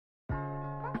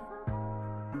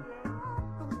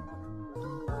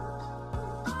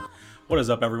What is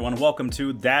up, everyone? Welcome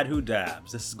to Dad Who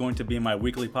Dabs. This is going to be my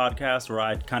weekly podcast where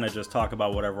I kind of just talk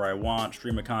about whatever I want,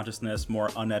 stream of consciousness, more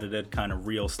unedited, kind of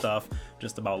real stuff,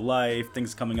 just about life,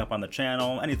 things coming up on the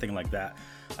channel, anything like that.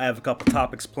 I have a couple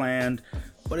topics planned,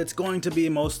 but it's going to be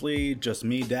mostly just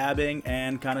me dabbing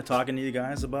and kind of talking to you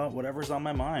guys about whatever's on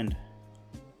my mind.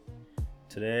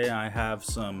 Today I have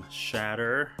some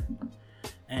shatter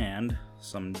and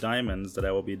some diamonds that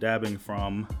I will be dabbing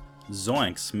from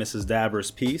Zoinks, Mrs.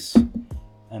 Dabber's Piece.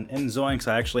 And in Zoinks,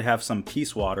 I actually have some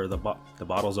Peace Water. The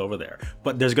bottle's over there.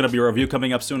 But there's going to be a review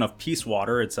coming up soon of Peace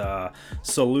Water. It's a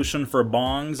solution for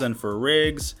bongs and for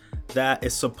rigs that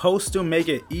is supposed to make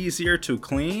it easier to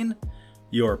clean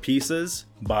your pieces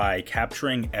by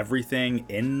capturing everything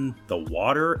in the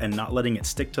water and not letting it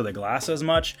stick to the glass as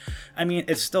much. I mean,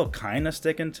 it's still kind of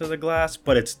sticking to the glass,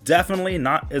 but it's definitely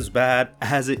not as bad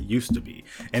as it used to be.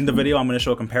 In the video, I'm going to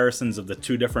show comparisons of the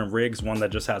two different rigs, one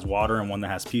that just has water and one that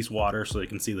has Peace Water, so you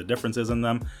can see the differences in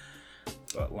them.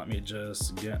 But let me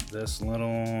just get this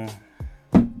little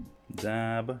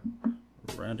dab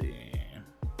ready.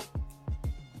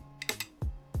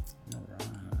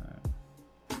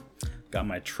 Got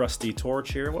my trusty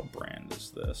torch here. What brand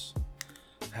is this?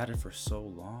 I've had it for so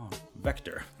long.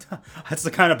 Vector. That's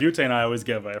the kind of butane I always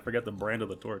give. I forget the brand of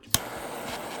the torch.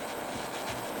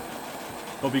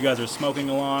 Hope you guys are smoking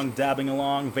along, dabbing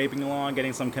along, vaping along,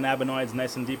 getting some cannabinoids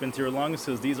nice and deep into your lungs,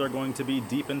 because these are going to be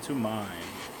deep into mine.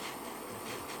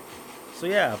 So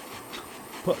yeah,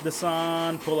 put this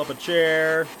on, pull up a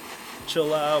chair,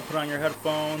 chill out, put on your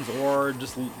headphones, or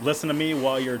just listen to me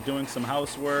while you're doing some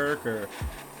housework or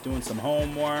doing some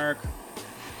homework.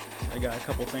 I got a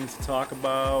couple things to talk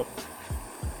about.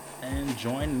 And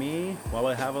join me while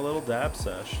I have a little dab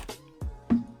sesh.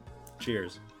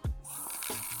 Cheers.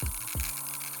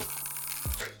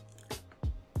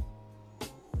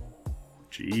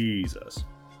 Jesus.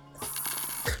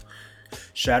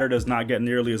 Shatter does not get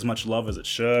nearly as much love as it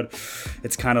should.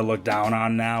 It's kind of looked down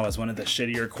on now as one of the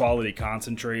shittier quality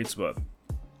concentrates, but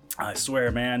I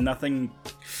swear, man,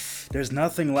 there's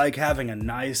nothing like having a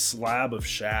nice slab of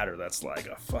shatter that's like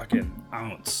a fucking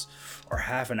ounce or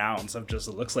half an ounce of just,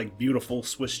 it looks like beautiful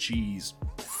Swiss cheese.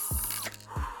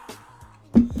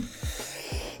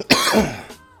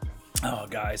 Oh,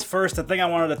 guys, first, the thing I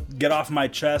wanted to get off my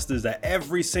chest is that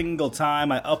every single time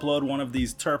I upload one of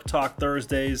these Terp Talk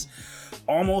Thursdays,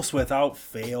 almost without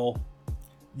fail,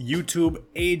 YouTube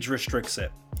age restricts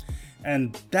it.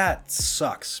 And that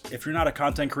sucks. If you're not a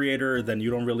content creator, then you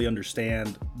don't really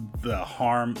understand the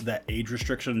harm that age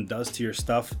restriction does to your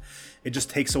stuff. It just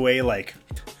takes away, like,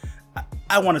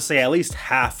 I want to say at least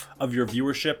half of your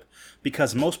viewership,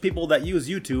 because most people that use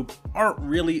YouTube aren't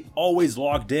really always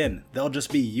logged in. They'll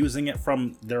just be using it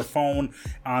from their phone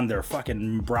on their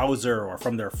fucking browser or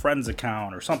from their friend's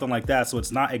account or something like that, so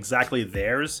it's not exactly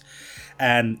theirs.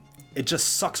 And it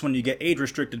just sucks when you get age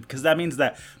restricted, because that means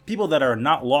that people that are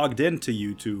not logged into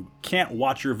YouTube can't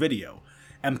watch your video.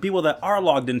 And people that are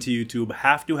logged into YouTube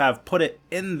have to have put it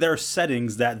in their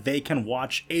settings that they can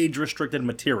watch age restricted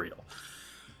material.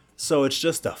 So it's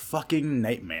just a fucking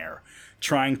nightmare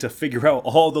trying to figure out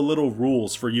all the little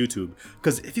rules for YouTube.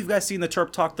 Because if you guys seen the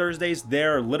Terp Talk Thursdays,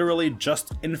 they're literally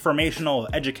just informational,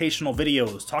 educational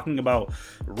videos talking about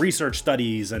research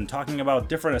studies and talking about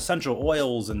different essential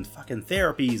oils and fucking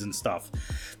therapies and stuff.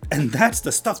 And that's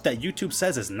the stuff that YouTube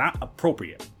says is not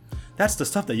appropriate. That's the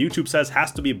stuff that YouTube says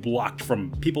has to be blocked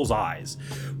from people's eyes.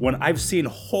 When I've seen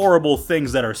horrible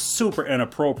things that are super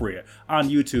inappropriate on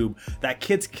YouTube that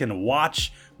kids can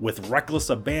watch with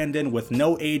reckless abandon, with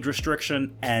no age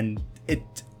restriction, and it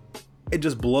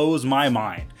just blows my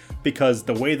mind, because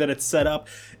the way that it's set up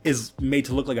is made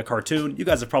to look like a cartoon. You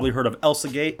guys have probably heard of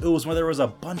ElsaGate. It was where there was a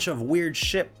bunch of weird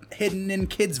shit hidden in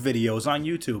kids' videos on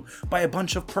YouTube by a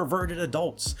bunch of perverted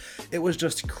adults. It was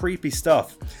just creepy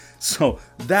stuff. So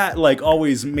that, like,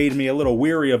 always made me a little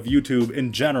weary of YouTube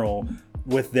in general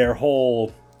with their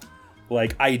whole,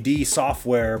 like, ID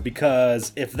software,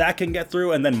 because if that can get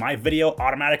through and then my video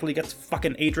automatically gets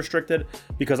fucking age restricted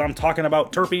because I'm talking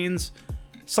about terpenes,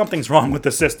 something's wrong with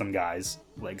the system, guys.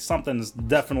 Like, something's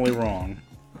definitely wrong.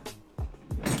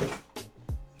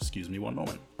 Excuse me one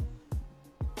moment.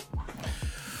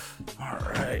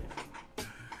 Alright.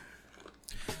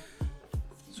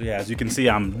 So yeah, as you can see,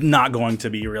 I'm not going to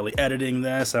be really editing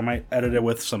this. I might edit it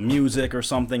with some music or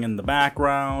something in the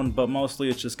background, but mostly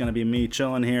it's just going to be me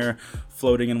chilling here,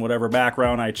 floating in whatever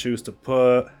background I choose to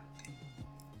put,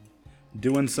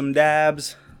 doing some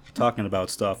dabs, talking about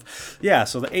stuff. Yeah,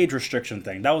 so the age restriction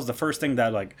thing, that was the first thing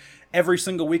that, like, every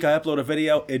single week I upload a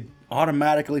video, it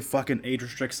automatically fucking age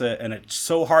restricts it, and it's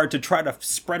so hard to try to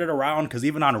spread it around, because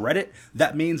even on Reddit,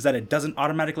 that means that it doesn't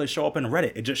automatically show up in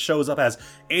Reddit. It just shows up as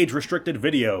age restricted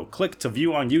video, click to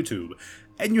view on YouTube.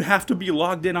 And you have to be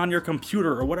logged in on your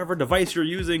computer or whatever device you're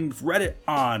using Reddit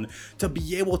on to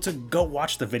be able to go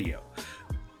watch the video.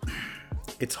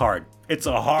 It's hard. It's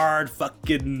a hard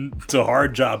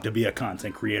job to be a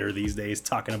content creator these days,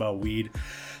 talking about weed.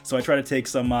 So I try to take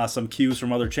some cues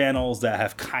from other channels that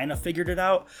have kind of figured it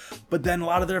out, but then a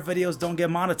lot of their videos don't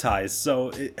get monetized.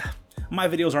 So my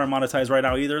videos aren't monetized right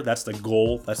now either. That's the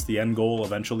goal. That's the end goal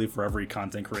eventually for every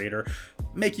content creator.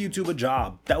 Make YouTube a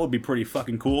job. That would be pretty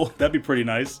fucking cool. That'd be pretty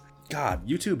nice. God,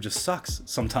 YouTube just sucks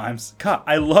sometimes. God,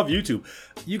 I love YouTube.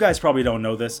 You guys probably don't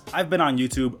know this. I've been on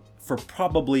YouTube for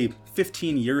probably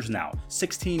 15 years now,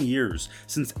 16 years,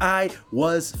 since I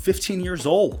was 15 years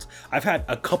old. I've had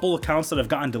a couple accounts that have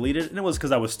gotten deleted, and it was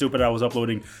because I was stupid. I was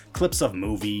uploading clips of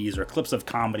movies or clips of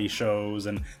comedy shows,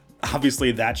 and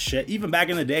obviously that shit, even back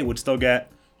in the day, would still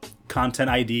get content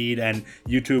ID'd, and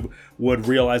YouTube would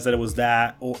realize that it was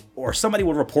that, or somebody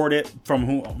would report it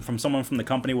from someone from the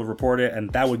company would report it,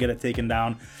 and that would get it taken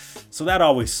down. So that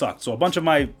always sucked. So a bunch of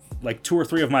my, like 2 or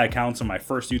 3 of my accounts on my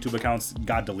first YouTube accounts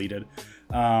got deleted.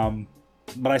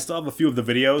 But I still have a few of the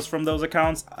videos from those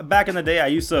accounts. Back in the day, I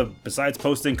used to, besides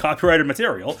posting copyrighted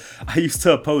material, I used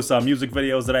to post music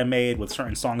videos that I made with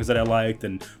certain songs that I liked,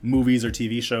 and movies or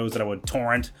TV shows that I would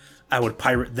torrent. I would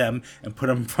pirate them and put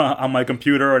them on my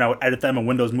computer, and I would edit them in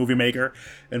Windows Movie Maker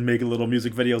and make little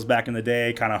music videos back in the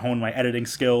day, kind of hone my editing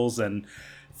skills. And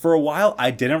for a while,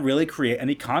 I didn't really create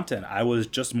any content. I was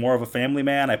just more of a family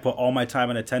man. I put all my time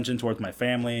and attention towards my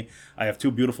family. I have 2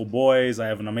 beautiful boys. I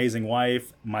have an amazing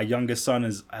wife. My youngest son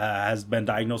has been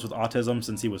diagnosed with autism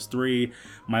since he was 3.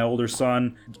 My older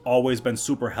son always been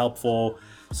super helpful.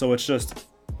 So it's just...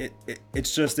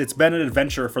 It's been an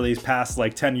adventure for these past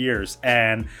like 10 years,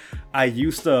 and I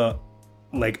used to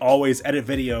like always edit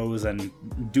videos and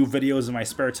do videos in my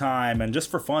spare time and just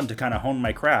for fun to kind of hone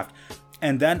my craft.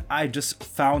 And then I just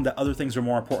found that other things are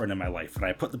more important in my life, and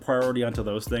I put the priority onto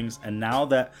those things. And now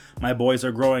that my boys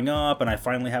are growing up and I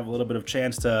finally have a little bit of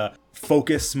chance to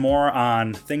focus more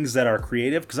on things that are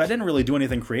creative, because I didn't really do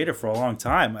anything creative for a long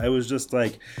time. It was just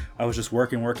like I was just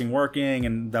working,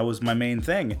 and that was my main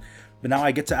thing. But now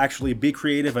I get to actually be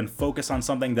creative and focus on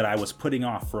something that I was putting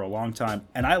off for a long time.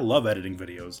 And I love editing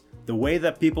videos. The way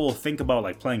that people think about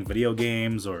like playing video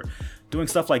games or doing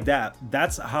stuff like that,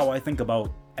 that's how I think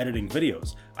about editing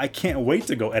videos. I can't wait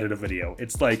to go edit a video.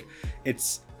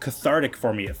 It's cathartic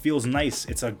for me. It feels nice.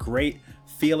 It's a great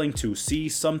feeling to see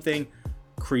something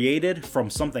created from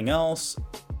something else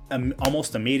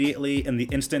almost immediately in the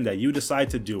instant that you decide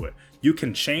to do it. You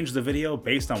can change the video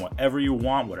based on whatever you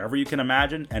want, whatever you can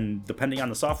imagine, and depending on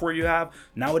the software you have,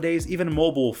 nowadays even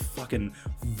mobile fucking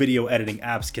video editing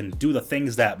apps can do the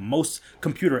things that most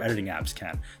computer editing apps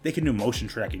can. They can do motion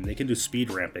tracking, they can do speed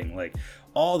ramping, like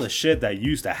all the shit that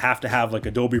used to have like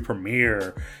Adobe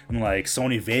Premiere and like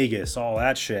Sony Vegas, all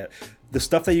that shit. The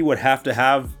stuff that you would have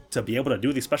to be able to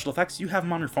do these special effects, you have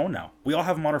them on your phone now. We all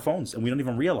have them on our phones, and we don't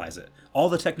even realize it. All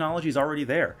the technology is already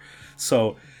there.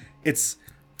 So it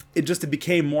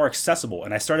became more accessible,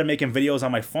 and I started making videos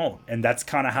on my phone, and that's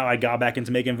kind of how I got back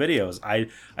into making videos.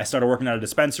 I started working at a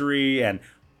dispensary, and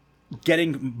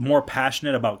getting more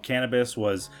passionate about cannabis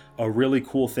was a really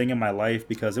cool thing in my life,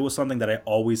 because it was something that I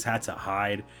always had to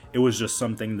hide. It was just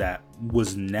something that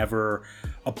was never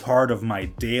a part of my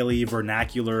daily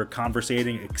vernacular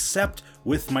conversating, except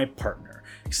with my partner,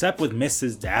 except with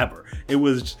Mrs. Dabber. It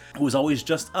was always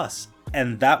just us,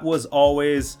 and that was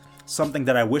always something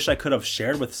that I wish I could have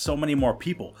shared with so many more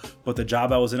people. But the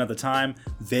job I was in at the time,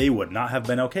 they would not have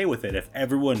been okay with it if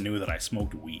everyone knew that I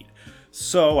smoked weed.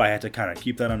 So I had to kind of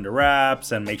keep that under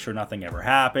wraps and make sure nothing ever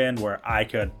happened where I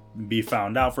could be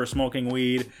found out for smoking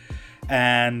weed.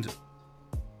 And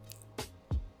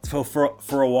so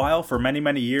for a while, for many,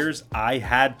 many years, I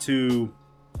had to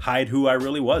hide who I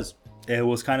really was. It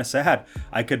was kind of sad.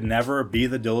 I could never be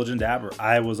the diligent dabber.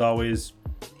 I was always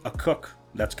a cook.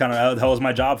 That was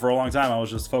my job for a long time. I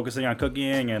was just focusing on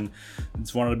cooking and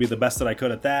just wanted to be the best that I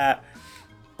could at that.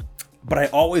 But I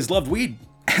always loved weed.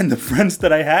 And the friends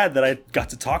that I had that I got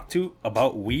to talk to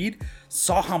about weed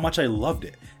saw how much I loved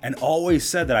it and always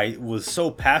said that I was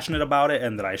so passionate about it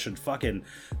and that I should fucking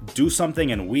do something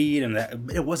in weed, and that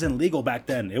it wasn't legal back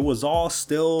then. It was all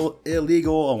still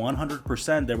illegal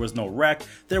 100%. There was no rec.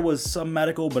 There was some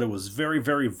medical, but it was very,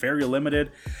 very, very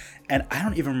limited. And I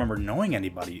don't even remember knowing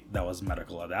anybody that was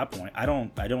medical at that point. I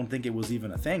don't think it was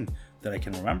even a thing that I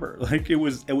can remember. Like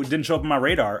it didn't show up on my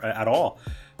radar at all.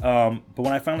 But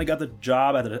when I finally got the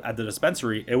job at the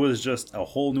dispensary, it was just a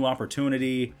whole new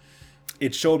opportunity.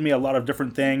 It showed me a lot of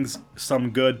different things,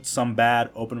 some good, some bad,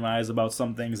 opened my eyes about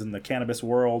some things in the cannabis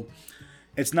world.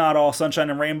 It's not all sunshine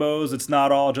and rainbows. It's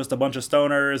not all just a bunch of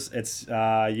stoners. It's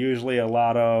usually a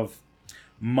lot of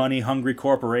money-hungry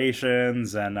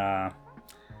corporations, and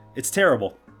it's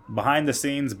terrible. Behind the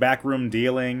scenes, backroom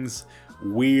dealings,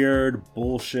 weird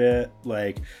bullshit.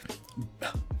 Like,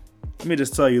 let me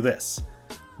just tell you this.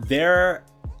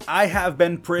 I have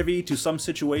been privy to some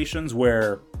situations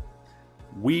where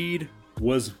weed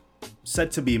was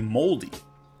said to be moldy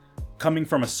coming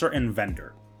from a certain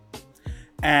vendor.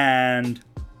 And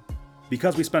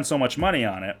because we spent so much money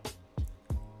on it,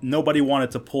 nobody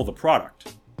wanted to pull the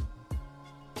product.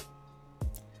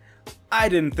 I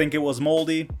didn't think it was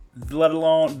moldy, let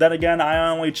alone, then again, I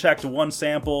only checked one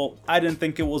sample. I didn't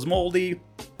think it was moldy,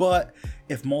 but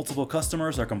if multiple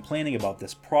customers are complaining about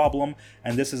this problem,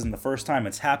 and this isn't the first time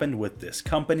it's happened with this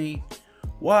company,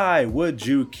 why would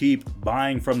you keep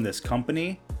buying from this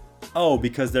company? Oh,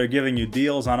 because they're giving you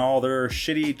deals on all their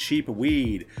shitty, cheap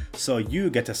weed, so you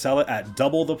get to sell it at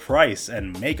double the price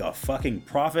and make a fucking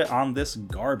profit on this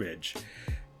garbage.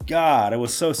 God, it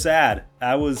was so sad.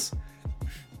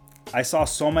 I saw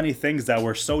so many things that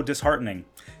were so disheartening.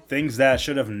 Things that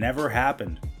should have never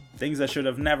happened. Things that should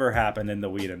have never happened in the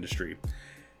weed industry.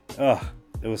 Ugh,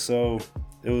 it was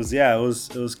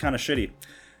kind of shitty.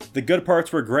 The good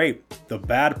parts were great. The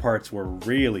bad parts were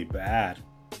really bad.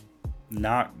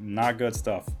 Not good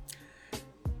stuff.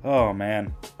 Oh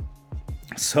man.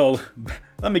 So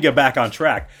let me get back on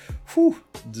track.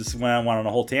 Just went on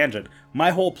a whole tangent.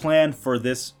 My whole plan for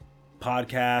this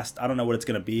podcast, I don't know what it's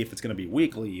going to be, if it's going to be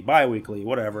weekly, bi-weekly,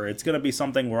 whatever. It's going to be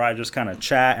something where I just kind of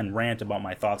chat and rant about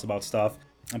my thoughts about stuff.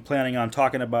 I'm planning on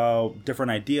talking about different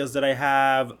ideas that I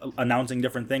have, announcing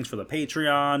different things for the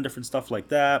Patreon, different stuff like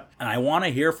that. And I want to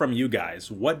hear from you guys.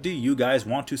 What do you guys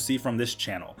want to see from this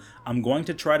channel? I'm going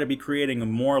to try to be creating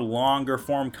more longer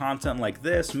form content like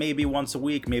this, maybe once a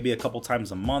week, maybe a couple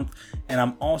times a month. And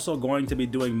I'm also going to be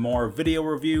doing more video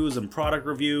reviews and product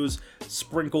reviews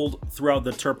sprinkled throughout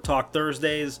the Terp Talk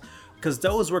Thursdays, because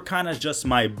those were kind of just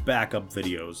my backup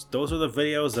videos. Those are the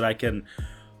videos that I can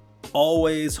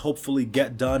always hopefully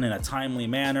get done in a timely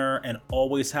manner and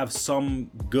always have some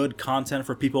good content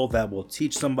for people that will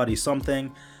teach somebody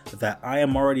something that I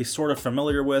am already sort of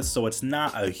familiar with, so it's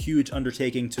not a huge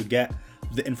undertaking to get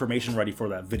the information ready for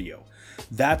that video.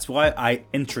 That's why I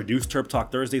introduced Terp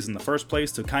Talk Thursdays in the first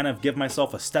place, to kind of give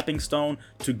myself a stepping stone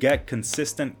to get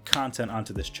consistent content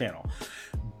onto this channel.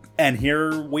 And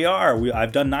here we are.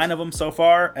 I've done 9 of them so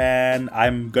far, and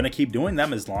I'm going to keep doing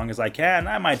them as long as I can.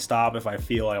 I might stop if I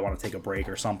feel I want to take a break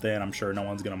or something. I'm sure no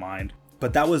one's going to mind.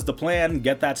 But that was the plan,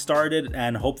 get that started,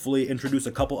 and hopefully introduce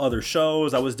a couple other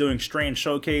shows. I was doing strain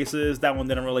showcases. That one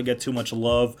didn't really get too much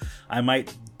love. I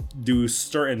might do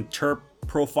certain terp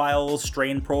profiles,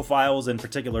 strain profiles in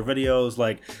particular videos,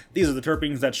 like these are the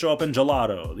terpenes that show up in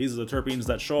gelato. These are the terpenes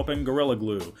that show up in Gorilla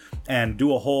Glue. And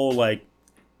do a whole, like,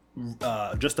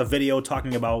 just a video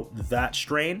talking about that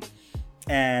strain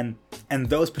and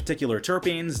those particular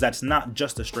terpenes. That's not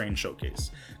just a strain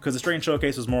showcase, because the strain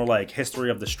showcase was more like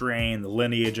history of the strain, the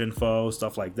lineage info,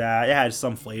 stuff like that. It had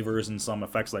some flavors and some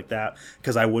effects like that,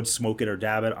 because I would smoke it or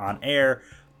dab it on air.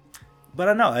 But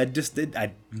I don't know, I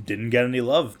didn't get any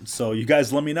love. So you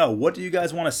guys let me know, what do you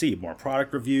guys want to see? More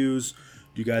product reviews?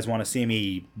 Do you guys want to see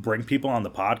me bring people on the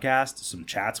podcast, some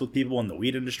chats with people in the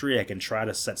weed industry? I can try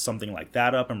to set something like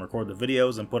that up and record the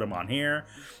videos and put them on here.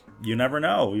 You never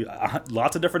know.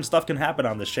 Lots of different stuff can happen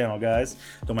on this channel, guys.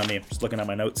 Don't mind me, I'm just looking at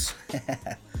my notes.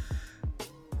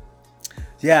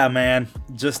 Yeah, man.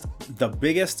 Just the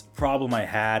biggest problem I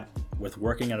had with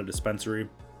working at a dispensary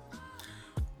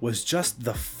was just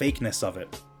the fakeness of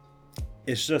it.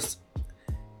 It's just,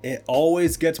 it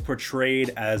always gets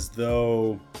portrayed as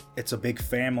though it's a big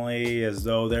family, as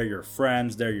though they're your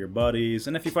friends, they're your buddies.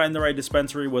 And if you find the right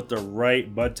dispensary with the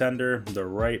right bud tender, the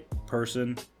right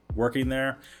person working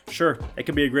there, sure, it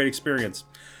can be a great experience.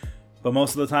 But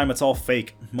most of the time, it's all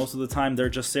fake. Most of the time, they're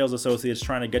just sales associates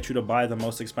trying to get you to buy the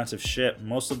most expensive shit.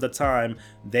 Most of the time,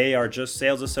 they are just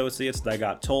sales associates that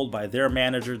got told by their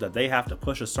manager that they have to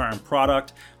push a certain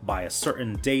product by a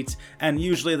certain date, and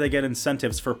usually they get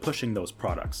incentives for pushing those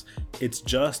products. It's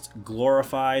just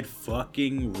glorified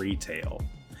fucking retail.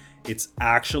 It's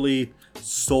actually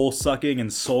soul-sucking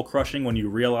and soul-crushing when you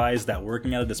realize that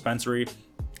working at a dispensary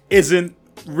isn't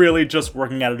really just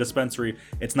working at a dispensary.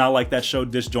 It's not like that show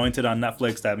Disjointed on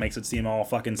Netflix that makes it seem all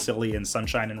fucking silly and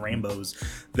sunshine and rainbows.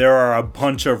 There are a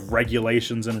bunch of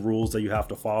regulations and rules that you have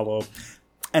to follow.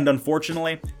 And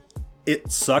unfortunately,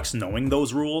 it sucks knowing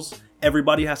those rules.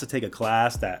 Everybody has to take a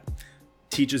class that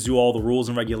teaches you all the rules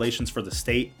and regulations for the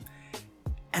state.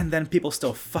 And then people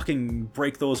still fucking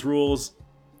break those rules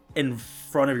in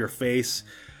front of your face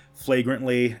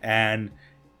flagrantly. And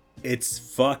it's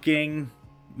fucking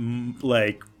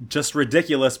like just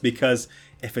ridiculous, because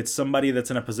if it's somebody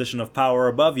that's in a position of power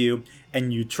above you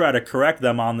and you try to correct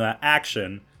them on that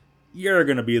action, you're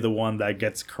going to be the one that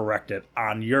gets corrected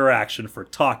on your action for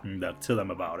talking to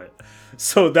them about it.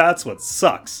 So that's what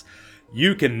sucks.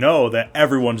 You can know that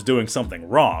everyone's doing something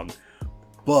wrong,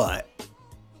 but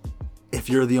if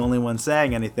you're the only one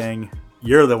saying anything,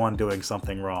 you're the one doing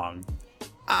something wrong.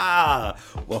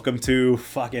 Welcome to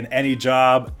fucking any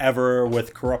job ever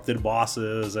with corrupted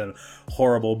bosses and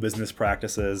horrible business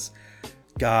practices.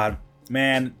 God,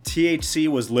 man, THC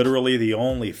was literally the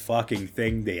only fucking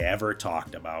thing they ever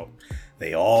talked about.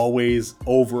 They always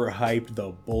overhyped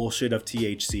the bullshit of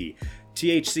THC.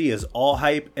 THC is all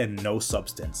hype and no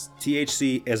substance.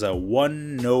 THC is a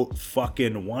one-note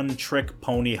fucking one-trick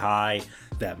pony high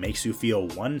that makes you feel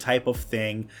one type of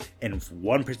thing in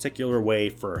one particular way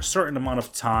for a certain amount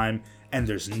of time, and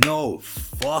there's no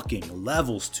fucking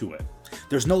levels to it.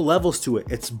 There's no levels to it.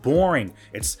 It's boring.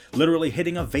 It's literally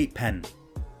hitting a vape pen.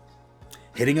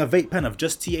 Hitting a vape pen of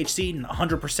just THC and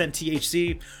 100%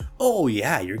 THC. Oh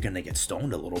yeah, you're gonna get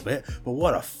stoned a little bit, but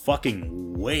what a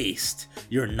fucking waste.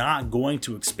 You're not going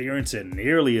to experience it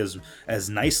nearly as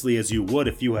nicely as you would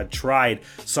if you had tried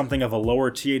something of a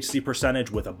lower THC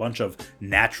percentage with a bunch of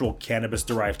natural cannabis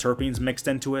derived terpenes mixed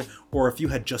into it, or if you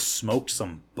had just smoked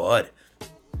some bud.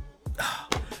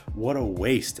 What a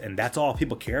waste. And that's all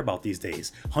people care about these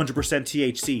days. 100%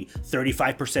 THC,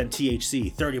 35%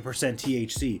 THC, 30%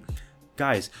 THC.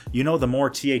 Guys, you know, the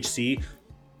more THC,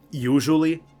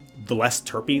 usually the less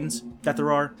terpenes that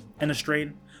there are in a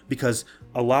strain, because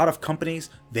a lot of companies,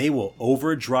 they will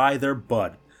over dry their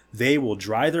bud. They will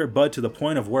dry their bud to the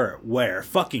point of where it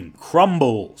fucking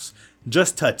crumbles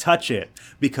just to touch it,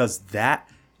 because that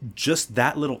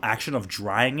little action of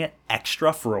drying it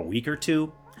extra for a week or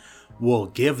two will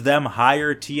give them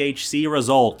higher THC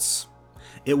results.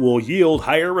 It will yield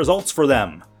higher results for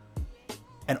them.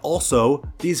 And also,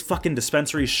 these fucking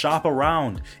dispensaries shop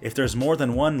around. If there's more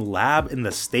than one lab in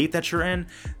the state that you're in,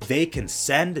 they can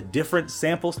send different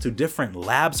samples to different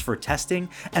labs for testing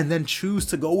and then choose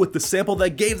to go with the sample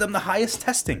that gave them the highest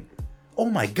testing. Oh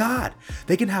my god.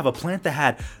 They can have a plant that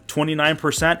had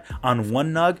 29% on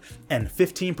one nug and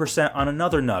 15% on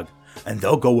another nug, and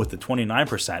they'll go with the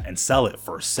 29% and sell it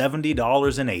for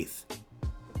 $70 an eighth.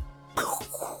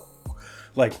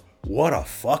 Like, what a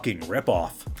fucking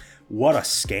ripoff. What a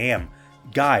scam.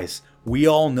 Guys, we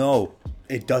all know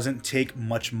it doesn't take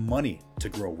much money to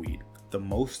grow weed. The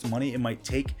most money it might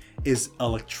take is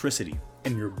electricity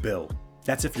in your bill.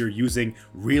 That's if you're using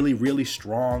really, really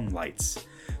strong lights.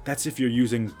 That's if you're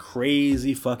using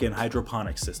crazy fucking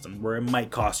hydroponic system where it might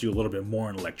cost you a little bit more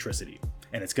in electricity,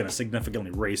 and it's going to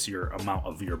significantly raise your amount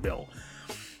of your bill.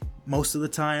 Most of the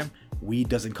time, weed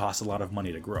doesn't cost a lot of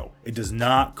money to grow. It does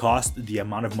not cost the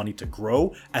amount of money to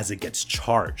grow as it gets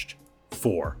charged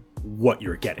for what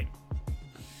you're getting.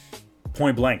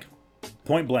 Point blank.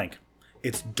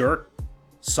 It's dirt,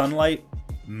 sunlight,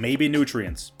 maybe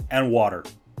nutrients, and water.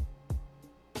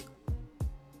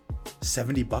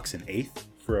 $70 an eighth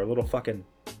for a little fucking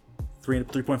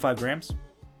 3.5 grams?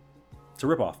 It's a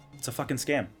ripoff. It's a fucking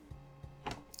scam.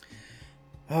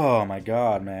 Oh my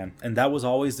god, man. And that was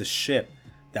always the shit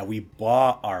that we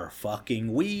bought our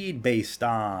fucking weed based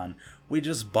on. We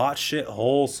just bought shit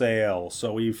wholesale.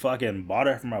 So we fucking bought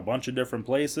it from a bunch of different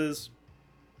places,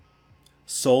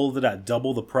 sold it at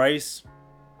double the price,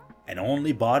 and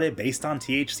only bought it based on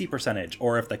THC percentage,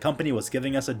 or if the company was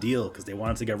giving us a deal because they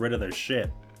wanted to get rid of their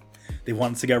shit. They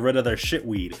wanted to get rid of their shit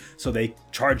weed, so they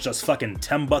charged us fucking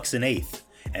 $10 an eighth,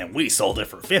 and we sold it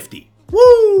for 50.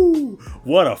 Woo!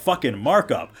 What a fucking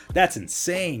markup. That's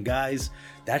insane, guys.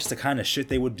 That's the kind of shit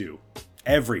they would do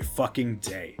every fucking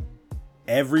day.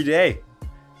 Every day.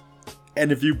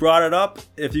 And if you brought it up,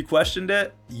 if you questioned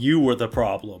it, you were the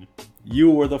problem.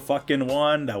 You were the fucking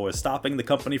one that was stopping the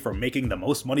company from making the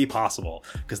most money possible.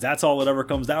 Because that's all it ever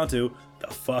comes down to. The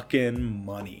fucking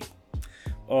money.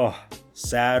 Oh,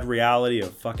 sad reality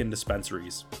of fucking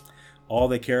dispensaries. All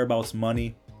they care about is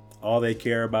money. All they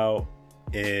care about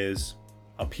is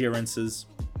appearances.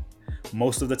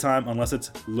 Most of the time, unless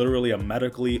it's literally a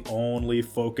medically only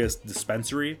focused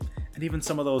dispensary And even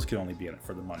some of those can only be in it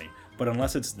for the money. But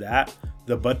unless it's that,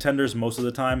 the bud tenders most of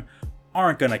the time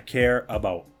aren't gonna care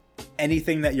about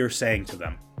anything that you're saying to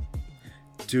them.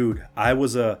 Dude, I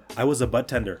was a bud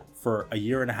tender for a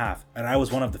year and a half, and I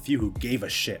was one of the few who gave a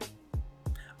shit.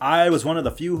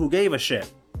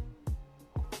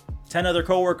 10 other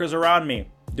coworkers around me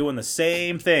doing the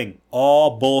same thing.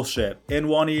 All bullshit. In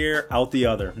one ear, out the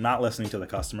other. Not listening to the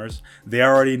customers. They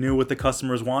already knew what the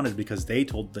customers wanted because they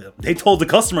told the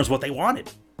customers what they wanted.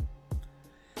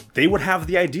 They would have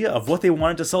the idea of what they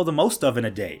wanted to sell the most of in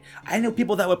a day. I knew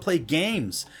people that would play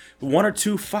games. 1 or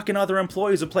 2 fucking other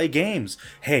employees would play games.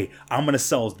 Hey, I'm going to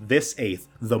sell this eighth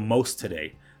the most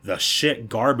today. The shit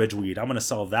garbage weed, I'm going to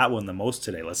sell that one the most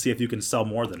today. Let's see if you can sell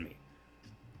more than me.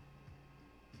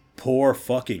 Poor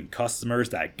fucking customers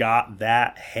that got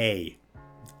that hay.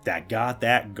 That got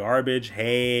that garbage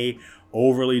hay,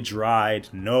 overly dried,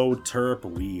 no terp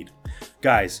weed.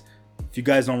 Guys, if you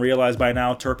guys don't realize by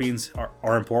now, terpenes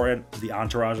are important. The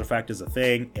entourage effect is a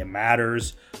thing. It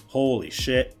matters. Holy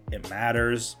shit, it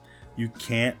matters. You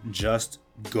can't just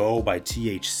go by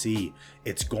THC.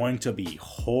 It's going to be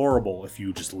horrible if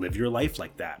you just live your life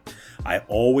like that. I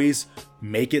always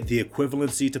make it the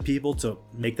equivalency to people to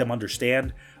make them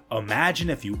understand. Imagine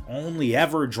if you only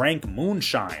ever drank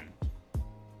moonshine.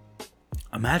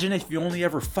 Imagine if you only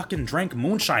ever fucking drank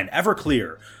moonshine,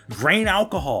 Everclear, grain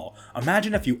alcohol.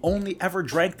 Imagine if you only ever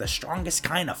drank the strongest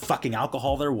kind of fucking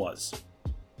alcohol there was.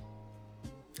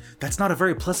 That's not a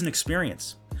very pleasant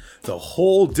experience. The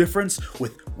whole difference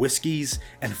with whiskeys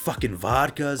and fucking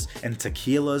vodkas and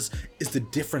tequilas is the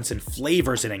difference in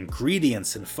flavors and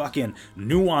ingredients and fucking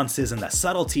nuances and the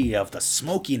subtlety of the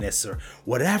smokiness or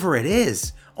whatever it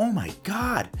is. Oh my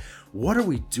God, what are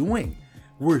we doing?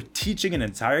 We're teaching an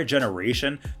entire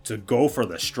generation to go for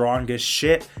the strongest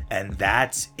shit, and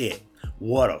that's it.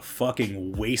 What a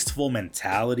fucking wasteful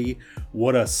mentality.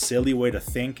 What a silly way to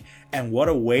think, and what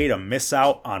a way to miss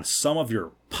out on some of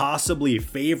your possibly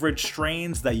favorite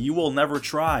strains that you will never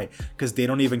try because they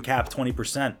don't even cap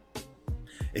 20%.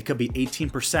 It could be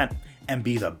 18% and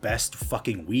be the best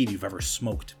fucking weed you've ever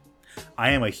smoked. I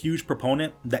am a huge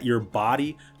proponent that your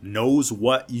body knows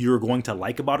what you're going to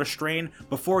like about a strain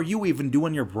before you even do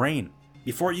in your brain.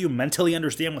 Before you mentally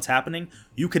understand what's happening,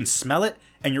 you can smell it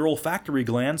and your olfactory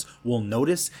glands will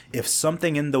notice if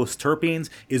something in those terpenes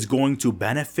is going to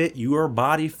benefit your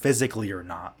body physically or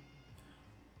not.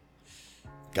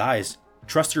 Guys,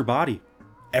 trust your body.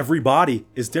 Every body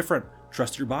is different.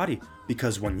 Trust your body.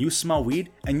 Because when you smell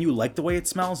weed and you like the way it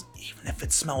smells, even if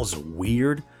it smells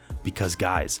weird, because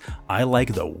guys, I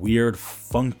like the weird,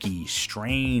 funky,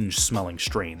 strange smelling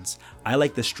strains. I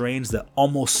like the strains that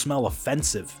almost smell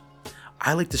offensive.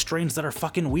 I like the strains that are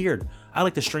fucking weird. I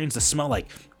like the strains that smell like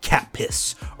cat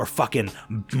piss or fucking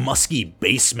musky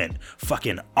basement,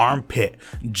 fucking armpit,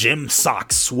 gym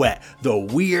sock sweat. The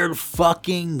weird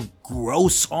fucking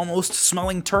gross almost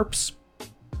smelling terps.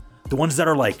 The ones that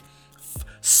are like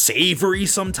savory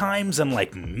sometimes and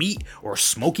like meat or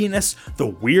smokiness. The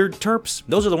weird terps.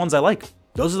 Those are the ones I like.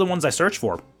 Those are the ones I search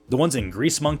for. The ones in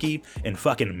Grease Monkey, in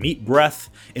fucking Meat Breath,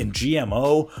 in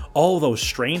GMO, all those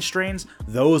strange strains,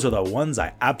 those are the ones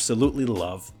I absolutely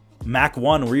love. Mac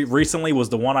 1 recently was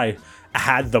the one I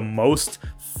had the most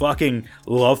fucking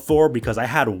love for because I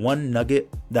had one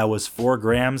nugget that was 4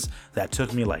 grams that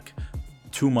took me like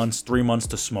 2 months, 3 months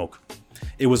to smoke.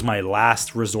 It was my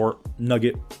last resort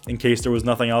nugget in case there was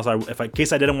nothing else. In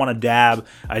case I didn't want to dab,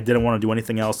 I didn't want to do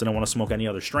anything else, didn't want to smoke any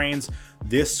other strains.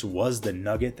 This was the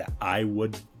nugget that I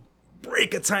would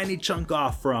break a tiny chunk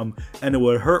off from, and it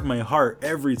would hurt my heart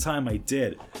every time I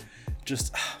did.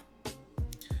 Just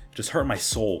hurt my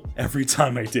soul every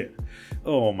time I did.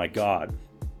 Oh my God.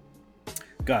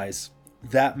 Guys,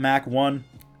 that Mac 1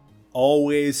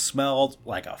 always smelled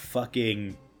like a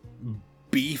fucking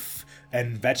beef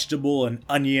and vegetable and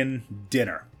onion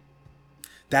dinner.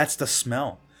 That's the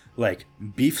smell. Like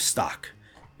beef stock.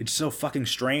 It's so fucking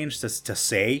strange to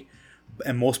say,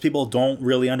 and most people don't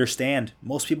really understand.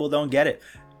 Most people don't get it.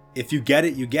 If you get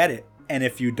it, you get it. And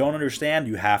if you don't understand,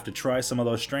 you have to try some of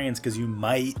those strains because you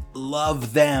might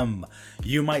love them.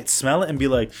 You might smell it and be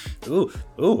like,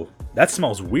 ooh, that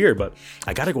smells weird, but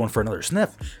I gotta go in for another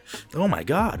sniff. Oh my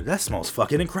God, that smells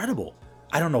fucking incredible.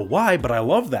 I don't know why, but I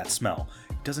love that smell.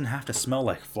 It doesn't have to smell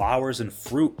like flowers and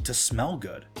fruit to smell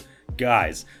good.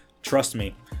 Guys, trust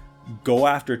me, go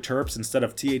after terps instead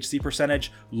of THC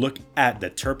percentage. Look at the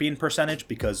terpene percentage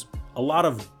because a lot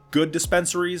of good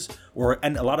dispensaries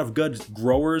and a lot of good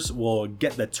growers will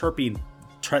get the terpene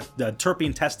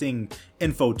terpene testing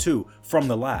info too from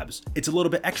the labs. It's a little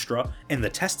bit extra in the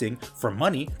testing for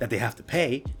money that they have to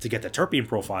pay to get the terpene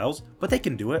profiles, but they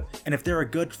can do it. And if they're a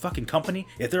good fucking company,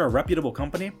 if they're a reputable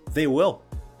company, they will.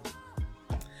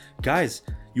 Guys,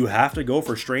 you have to go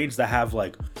for strains that have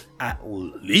like at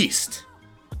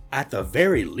the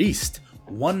very least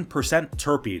 1%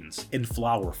 terpenes in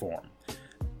flower form.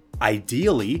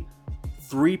 Ideally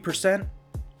 3%,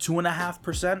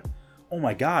 2.5%. Oh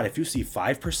my god, if you see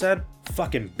 5%,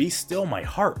 fucking be still my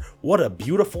heart. What a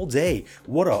beautiful day.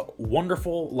 What a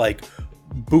wonderful like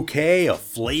bouquet of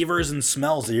flavors and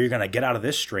smells that you're gonna get out of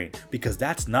this strain, because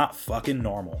that's not fucking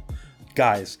normal.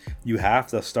 Guys, you have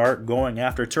to start going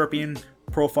after terpene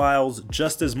profiles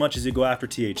just as much as you go after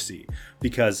THC,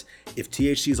 because if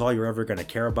THC is all you're ever gonna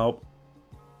care about,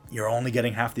 you're only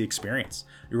getting half the experience.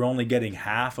 You're only getting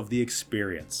half of the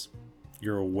experience.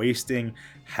 You're wasting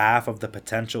half of the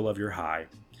potential of your high.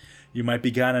 You might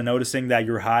be kind of noticing that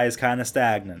your high is kind of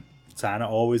stagnant. It's kind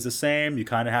of always the same. You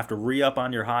kind of have to re-up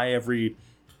on your high every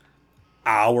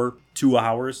hour, 2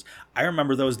 hours. I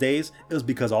remember those days. It was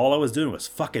because all I was doing was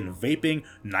fucking vaping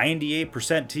 98%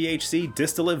 THC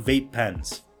distillate vape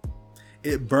pens.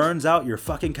 It burns out your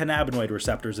fucking cannabinoid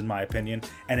receptors, in my opinion,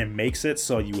 and it makes it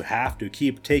so you have to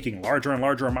keep taking larger and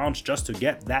larger amounts just to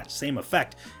get that same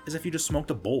effect as if you just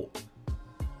smoked a bowl.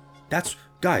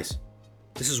 Guys,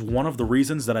 this is one of the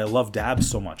reasons that I love dabs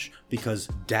so much, because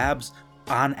dabs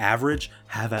on average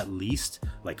have at least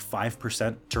like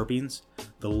 5% terpenes.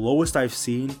 The lowest I've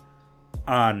seen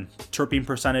on terpene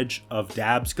percentage of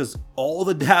dabs, because all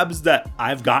the dabs that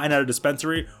I've gotten at a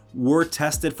dispensary were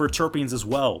tested for terpenes as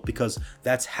well, because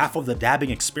that's half of the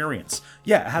dabbing experience.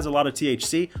 Yeah, it has a lot of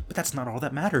THC, but that's not all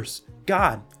that matters.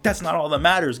 God, that's not all that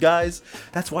matters, guys.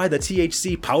 That's why the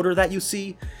THC powder that you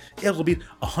see, it'll be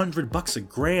 $100 a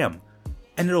gram,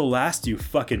 and it'll last you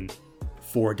fucking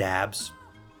 4 dabs.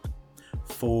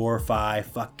 4 or 5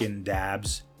 fucking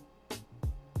dabs.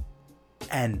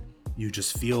 And you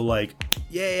just feel like,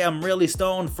 yeah, I'm really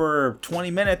stoned for 20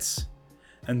 minutes,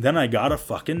 and then I got a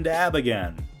fucking dab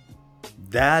again.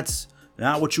 That's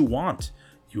not what you want.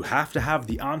 You have to have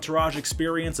the entourage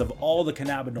experience of all the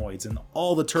cannabinoids and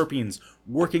all the terpenes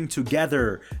working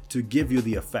together to give you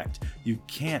the effect. You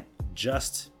can't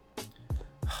just...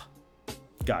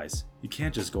 Guys, you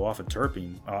can't just go off of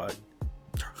terpene.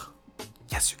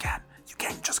 Yes, you can. You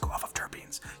can't just go off of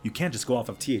terpenes. You can't just go off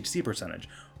of THC percentage.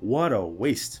 What a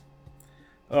waste.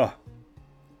 It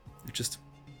just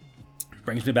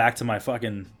brings me back to my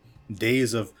fucking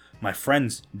days of my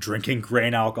friends drinking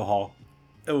grain alcohol.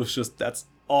 It was just, that's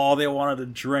all they wanted to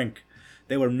drink.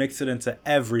 They would mix it into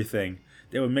everything.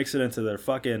 They would mix it into their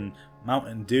fucking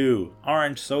Mountain Dew,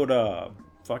 orange soda,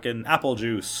 fucking apple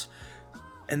juice.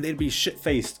 And they'd be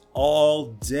shit-faced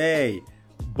all day.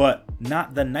 But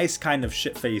not the nice kind of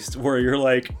shit-faced where you're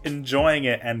like enjoying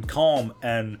it and calm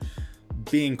and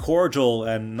being cordial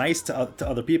and nice to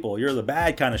other people. You're the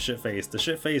bad kind of shit-faced. The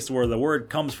shit-faced where the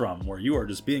word comes from, where you are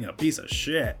just being a piece of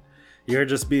shit. You're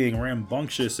just being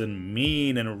rambunctious and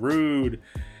mean and rude.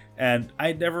 And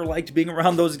I never liked being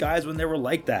around those guys when they were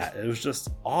like that. It was just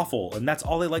awful. And that's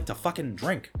all they like to fucking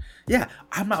drink. Yeah,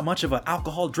 I'm not much of an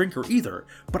alcohol drinker either,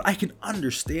 but I can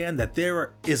understand that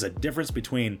there is a difference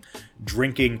between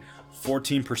drinking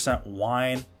 14%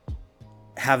 wine,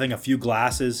 having a few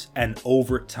glasses, and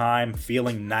over time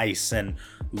feeling nice and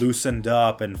loosened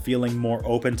up and feeling more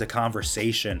open to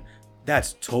conversation.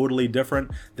 That's totally different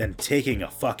than taking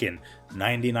a fucking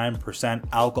 99%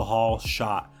 alcohol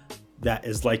shot that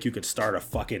is like you could start a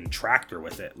fucking tractor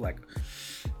with it. Like,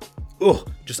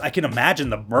 I can imagine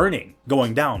the burning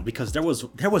going down, because there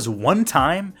was one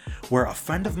time where a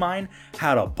friend of mine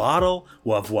had a bottle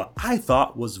of what I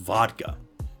thought was vodka.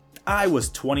 I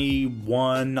was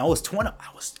 21. I was 20.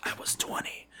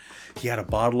 He had a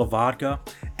bottle of vodka,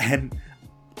 and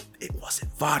it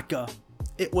wasn't vodka.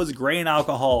 It was grain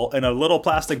alcohol in a little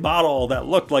plastic bottle that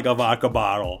looked like a vodka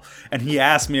bottle. And he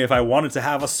asked me if I wanted to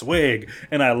have a swig.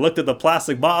 And I looked at the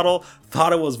plastic bottle,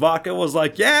 thought it was vodka, was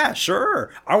like, yeah,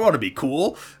 sure, I want to be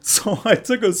cool. So I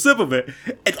took a sip of it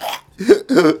and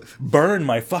burned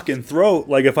my fucking throat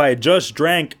like if I had just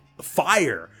drank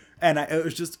fire. And it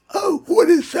was just, oh, what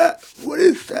is that? What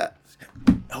is that?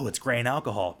 Oh, it's grain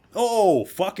alcohol. Oh,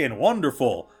 fucking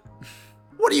wonderful.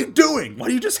 What are you doing? Why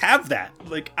do you just have that?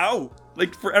 Like, ow.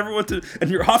 Like, for everyone to...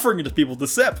 And you're offering it to people to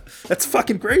sip. That's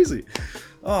fucking crazy.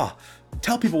 Oh,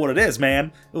 tell people what it is,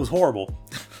 man. It was horrible.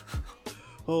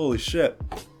 Holy shit.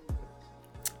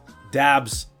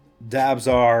 Dabs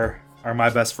are my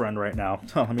best friend right now.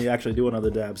 Let me actually do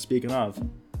another dab. Speaking of,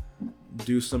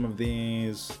 do some of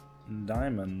these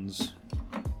diamonds.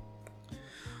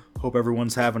 Hope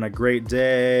everyone's having a great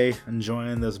day,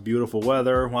 enjoying this beautiful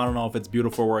weather. Well, I don't know if it's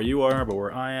beautiful where you are, but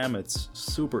where I am, it's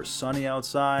super sunny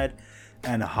outside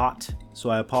and hot.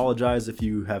 So I apologize if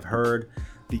you have heard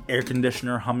the air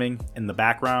conditioner humming in the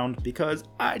background, because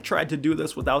I tried to do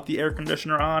this without the air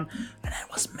conditioner on and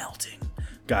it was melting.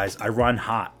 Guys, I run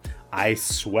hot. I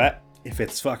sweat. If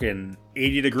it's fucking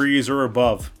 80 degrees or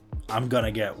above, I'm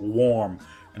gonna get warm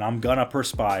and I'm gonna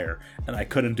perspire, and I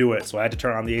couldn't do it, so I had to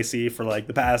turn on the AC for like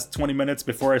the past 20 minutes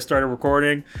before I started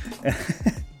recording.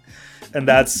 And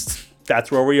that's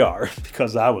where we are,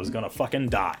 because I was gonna fucking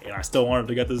die and I still wanted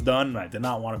to get this done, and I did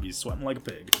not want to be sweating like a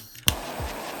pig.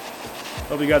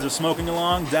 Hope you guys are smoking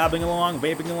along, dabbing along,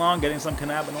 vaping along, getting some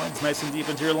cannabinoids nice and deep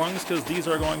into your lungs, because these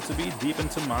are going to be deep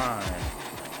into mine.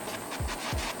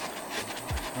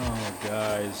 Oh,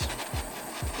 guys.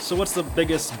 So what's the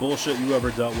biggest bullshit you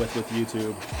ever dealt with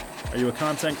YouTube? Are you a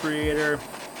content creator?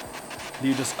 Do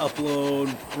you just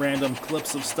upload random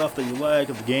clips of stuff that you like,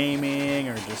 of gaming,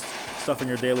 or just stuff in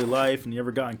your daily life, and you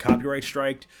ever gotten copyright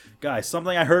striked? Guys,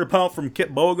 something I heard about from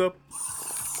Kitboga.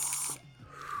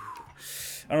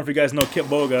 I don't know if you guys know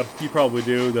Kitboga. You probably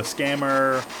do. The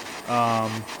scammer,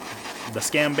 the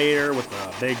scam baiter with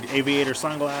the big aviator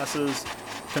sunglasses.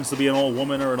 Tends to be an old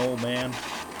woman or an old man.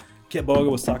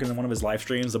 Kitboga was talking in one of his live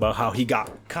streams about how he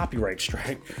got copyright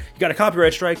strike. He got a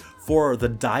copyright strike for the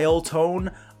dial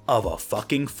tone of a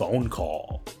fucking phone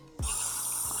call.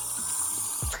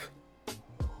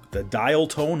 The dial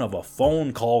tone of a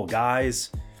phone call, guys.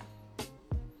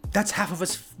 That's half of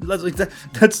his.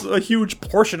 That's a huge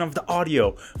portion of the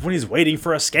audio when he's waiting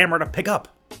for a scammer to pick up.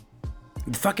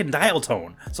 The fucking dial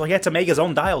tone. So he had to make his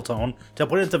own dial tone to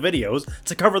put into videos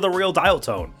to cover the real dial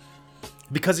tone,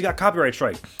 because he got copyright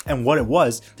strike. And what it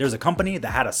was, there's a company that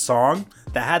had a song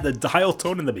that had the dial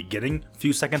tone in the beginning,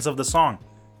 few seconds of the song,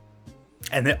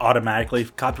 and it automatically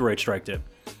copyright striked it.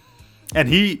 And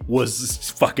he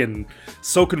was fucking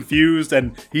so confused.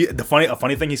 And a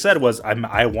funny thing he said was,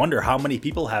 I wonder how many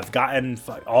people have gotten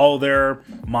all their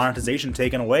monetization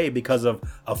taken away because of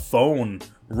a phone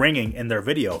ringing in their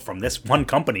video from this one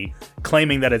company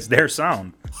claiming that it's their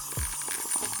sound.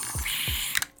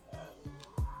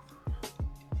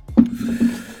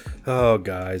 Oh,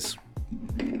 guys.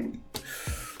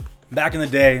 Back in the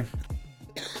day,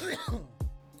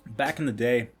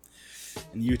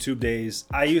 in YouTube days,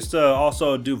 I used to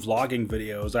also do vlogging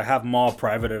videos. I have them all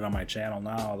privated on my channel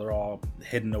now. They're all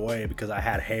hidden away because I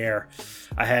had hair.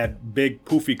 I had big,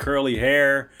 poofy, curly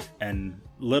hair and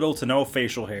little to no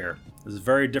facial hair. It was a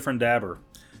very different dabber.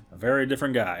 A very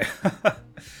different guy.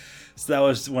 So that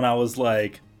was when I was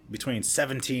like between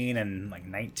 17 and like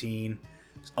 19.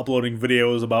 Uploading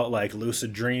videos about like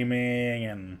lucid dreaming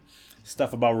and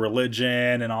stuff about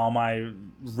religion and all my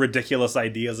ridiculous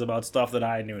ideas about stuff that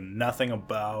I knew nothing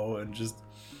about, and just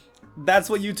that's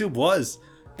what YouTube was.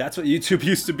 That's what YouTube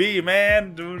used to be,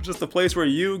 man. It was just a place where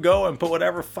you go and put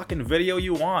whatever fucking video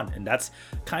you want, and that's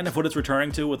kind of what it's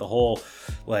returning to with the whole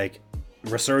like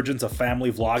resurgence of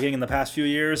family vlogging in the past few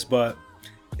years. But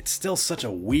it's still such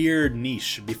a weird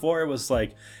niche. Before it was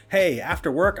like, hey,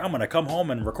 after work, I'm gonna come home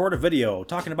and record a video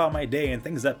talking about my day and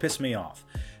things that piss me off.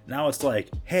 Now it's like,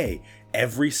 hey,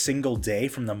 every single day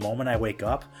from the moment I wake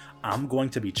up, I'm going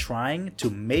to be trying to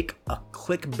make a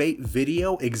clickbait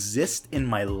video exist in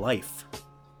my life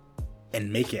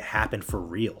and make it happen for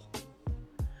real.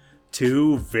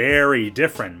 Two very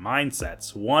different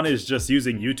mindsets. One is just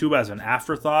using YouTube as an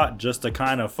afterthought just to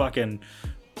kind of fucking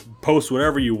post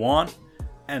whatever you want.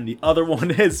 And the other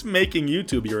one is making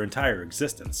YouTube your entire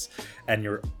existence and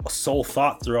your sole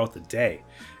thought throughout the day.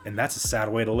 And that's a sad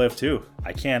way to live too.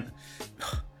 I can't.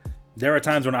 There are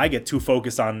times when I get too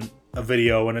focused on a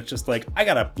video and it's just like, I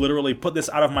gotta literally put this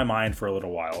out of my mind for a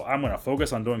little while. I'm gonna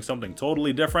focus on doing something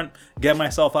totally different, get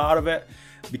myself out of it,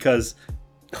 because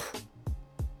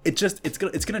it's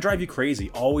gonna drive you crazy.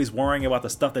 Always worrying about the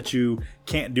stuff that you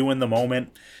can't do in the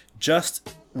moment.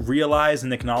 Just realize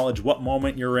and acknowledge what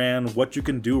moment you're in, what you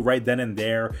can do right then and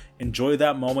there. Enjoy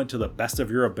that moment to the best of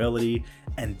your ability,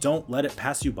 and don't let it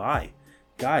pass you by.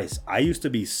 Guys, I used to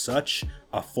be such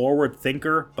a forward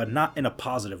thinker, but not in a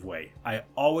positive way. I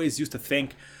always used to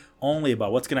think only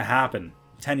about what's going to happen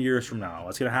 10 years from now,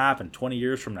 what's going to happen 20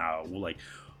 years from now. Like,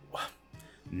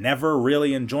 never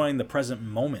really enjoying the present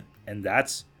moment. And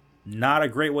that's not a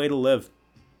great way to live.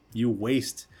 You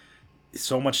waste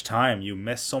so much time. You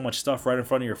miss so much stuff right in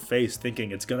front of your face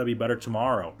thinking it's going to be better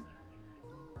tomorrow,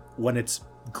 when it's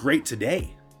great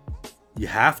today. You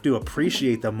have to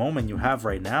appreciate the moment you have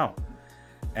right now.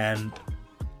 And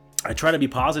I try to be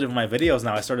positive in my videos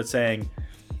now. I started saying,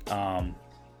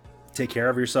 take care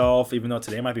of yourself. Even though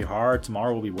today might be hard,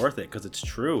 tomorrow will be worth it. Because it's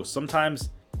true. Sometimes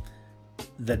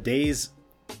the days,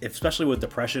 especially with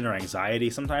depression or anxiety,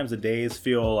 sometimes the days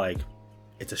feel like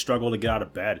it's a struggle to get out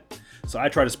of bed. So I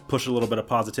try to push a little bit of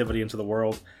positivity into the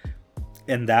world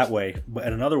in that way. But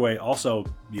in another way, also,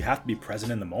 you have to be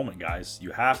present in the moment, guys.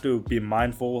 You have to be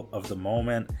mindful of the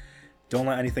moment. Don't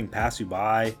let anything pass you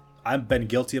by. I've been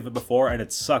guilty of it before, and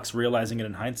it sucks realizing it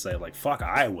in hindsight. Like, fuck,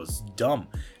 I was dumb,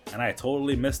 and I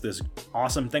totally missed this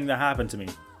awesome thing that happened to me.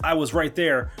 I was right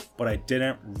there, but I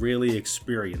didn't really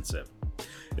experience it.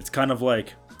 It's kind of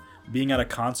like being at a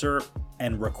concert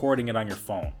and recording it on your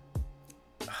phone.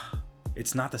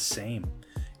 It's not the same.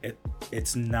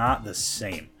 It's not the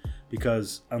same.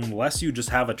 Because unless you just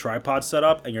have a tripod set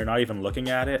up and you're not even looking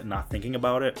at it and not thinking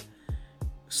about it,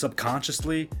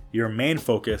 subconsciously, your main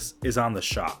focus is on the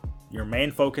shot. Your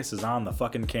main focus is on the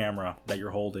fucking camera that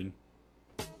you're holding.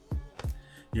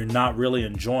 You're not really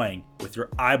enjoying with your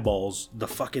eyeballs the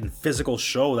fucking physical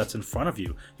show that's in front of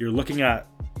you. You're looking at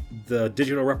the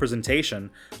digital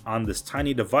representation on this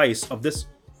tiny device of this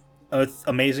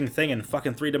amazing thing in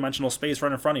fucking three-dimensional space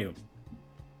right in front of you.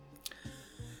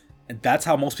 And that's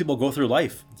how most people go through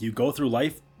life. You go through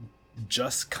life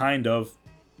just kind of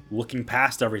looking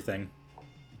past everything.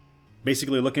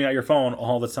 Basically looking at your phone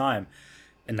all the time.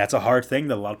 And that's a hard thing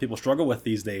that a lot of people struggle with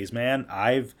these days, man.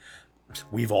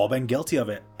 We've all been guilty of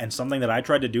it. And something that I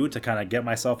tried to do to kind of get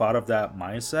myself out of that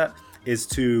mindset is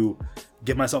to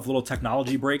give myself little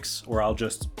technology breaks where I'll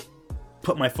just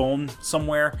put my phone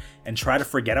somewhere and try to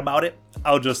forget about it.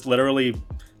 I'll just literally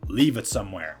leave it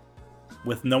somewhere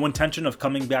with no intention of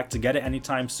coming back to get it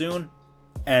anytime soon.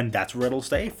 And that's where it'll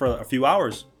stay for a few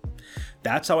hours.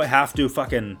 That's how I have to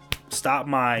fucking stop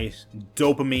my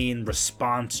dopamine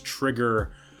response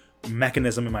trigger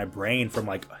mechanism in my brain from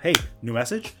like, hey, new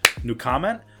message, new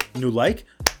comment, new like,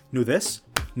 new this,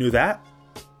 new that.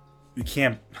 You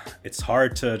can't, it's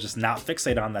hard to just not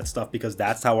fixate on that stuff because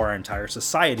that's how our entire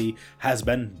society has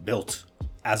been built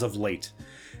as of late.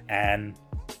 And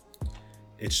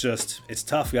it's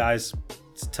tough, guys.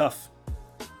 It's tough.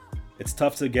 It's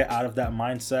tough to get out of that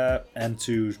mindset and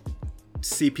to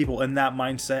see people in that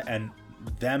mindset and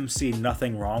them see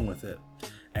nothing wrong with it.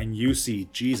 And you see,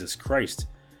 Jesus Christ,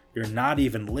 you're not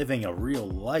even living a real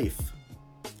life.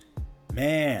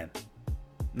 Man.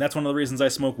 And that's one of the reasons I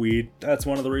smoke weed. That's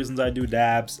one of the reasons I do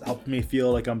dabs. Helps me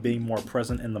feel like I'm being more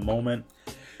present in the moment.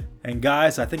 And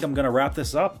guys, I think I'm going to wrap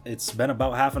this up. It's been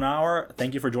about half an hour.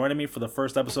 Thank you for joining me for the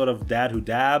first episode of Dad Who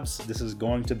Dabs. This is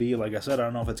going to be, like I said, I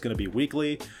don't know if it's going to be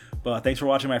weekly, but thanks for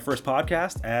watching my first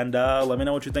podcast. And let me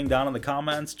know what you think down in the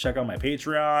comments. Check out my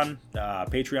Patreon,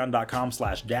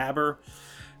 patreon.com/dabber.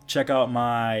 Check out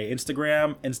my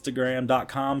Instagram,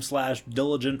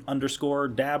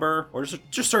 instagram.com/diligent_dabber, or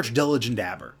just search Diligent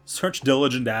Dabber. Search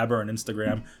Diligent Dabber on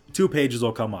Instagram. 2 pages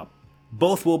will come up.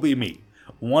 Both will be me.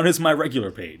 One is my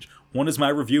regular page. One is my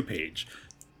review page.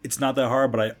 It's not that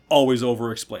hard, but I always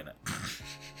over-explain it.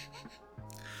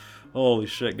 Holy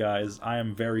shit, guys. I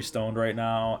am very stoned right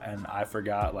now, and I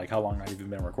forgot like how long I've even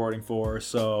been recording for.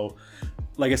 So,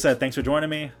 like I said, thanks for joining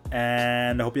me,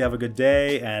 and I hope you have a good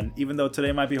day. And even though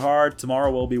today might be hard, tomorrow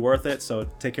will be worth it. So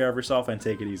take care of yourself and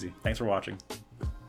take it easy. Thanks for watching.